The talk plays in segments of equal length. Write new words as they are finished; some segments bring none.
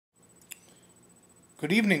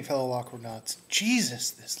Good evening, fellow Aquanauts. Jesus,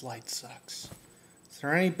 this light sucks. Is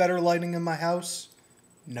there any better lighting in my house?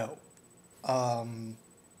 No.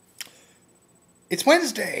 It's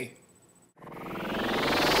Wednesday.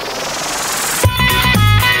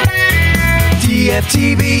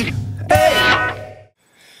 TFTV. Hey!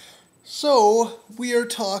 So, we are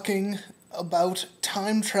talking about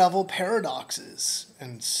time travel paradoxes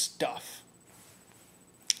and stuff.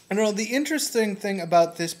 I know the interesting thing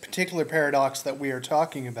about this particular paradox that we are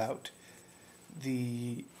talking about,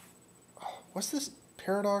 what's this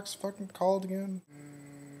paradox fucking called again?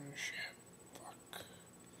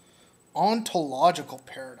 Ontological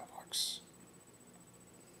paradox.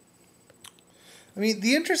 I mean,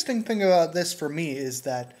 the interesting thing about this for me is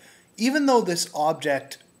that even though this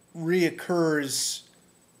object reoccurs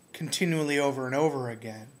continually over and over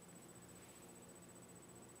again,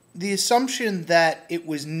 the assumption that it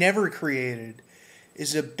was never created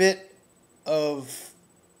is a bit of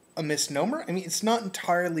a misnomer. I mean, it's not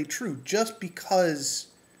entirely true. Just because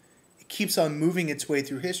it keeps on moving its way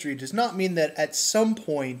through history does not mean that at some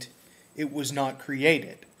point it was not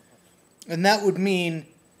created. And that would mean,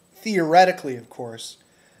 theoretically, of course,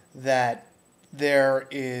 that there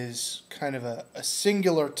is kind of a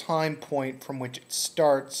singular time point from which it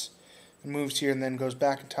starts and moves here and then goes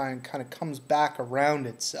back in time and kind of comes back around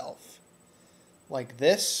itself. Like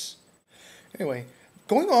this. Anyway,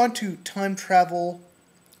 going on to time travel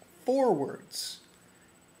forwards.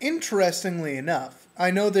 Interestingly enough,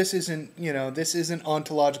 I know this isn't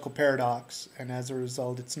ontological paradox, and as a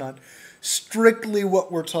result, it's not strictly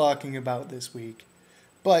what we're talking about this week.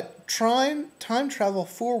 But time travel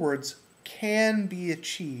forwards can be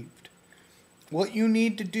achieved. What you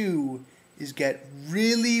need to do is get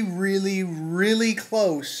really, really, really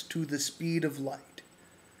close to the speed of light.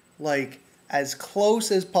 Like, as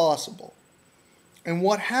close as possible. And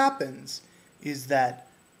what happens is that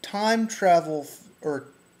time travel, or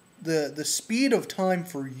the speed of time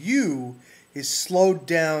for you is slowed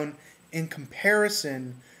down in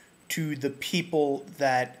comparison to the people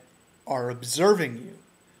that are observing you.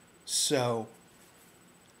 So,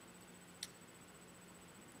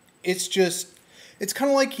 it's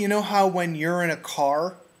kind of like, you know how when you're in a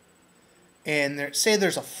car and say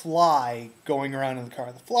there's a fly going around in the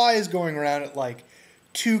car. The fly is going around at like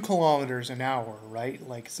 2 kilometers an hour, right?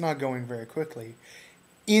 Like, it's not going very quickly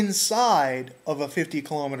inside of a 50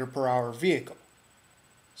 kilometer per hour vehicle.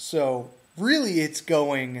 So really it's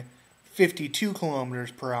going 52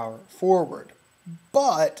 kilometers per hour forward,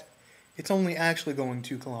 but it's only actually going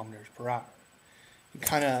 2 kilometers per hour. You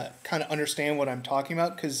kind of understand what I'm talking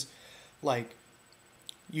about, because like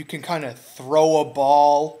you can kind of throw a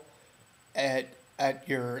ball at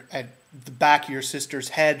the back of your sister's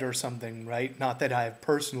head or something, right? Not that I have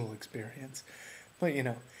personal experience, but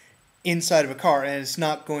inside of a car, and it's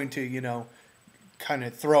not going to kind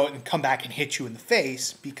of throw it and come back and hit you in the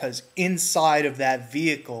face, because inside of that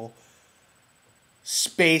vehicle,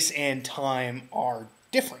 space and time are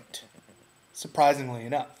different, surprisingly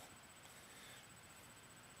enough.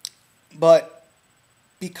 But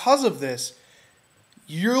because of this,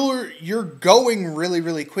 you're going really,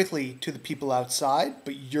 really quickly to the people outside,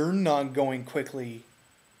 but you're not going quickly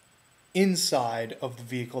inside of the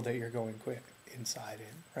vehicle that you're going inside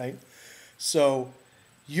in, right? So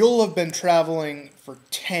you'll have been traveling for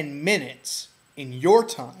 10 minutes in your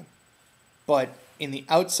time, but in the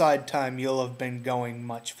outside time you'll have been going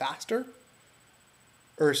much faster.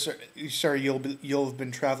 Or sorry, you'll have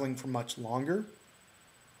been traveling for much longer,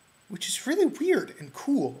 which is really weird and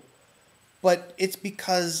cool. But it's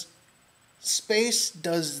because space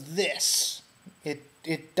does this.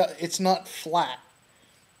 It's not flat.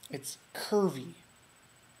 It's curvy.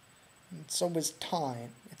 And so is time.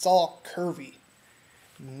 It's all curvy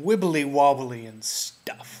and wibbly-wobbly and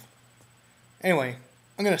stuff. Anyway,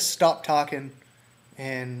 I'm going to stop talking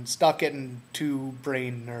and stop getting too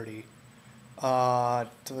brain nerdy.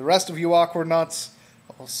 To the rest of you awkward nuts,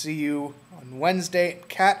 I'll see you on Wednesday.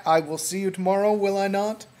 Kat, I will see you tomorrow, will I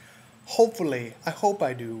not? Hopefully. I hope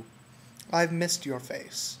I do. I've missed your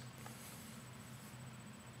face.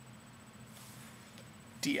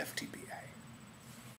 DFTBA.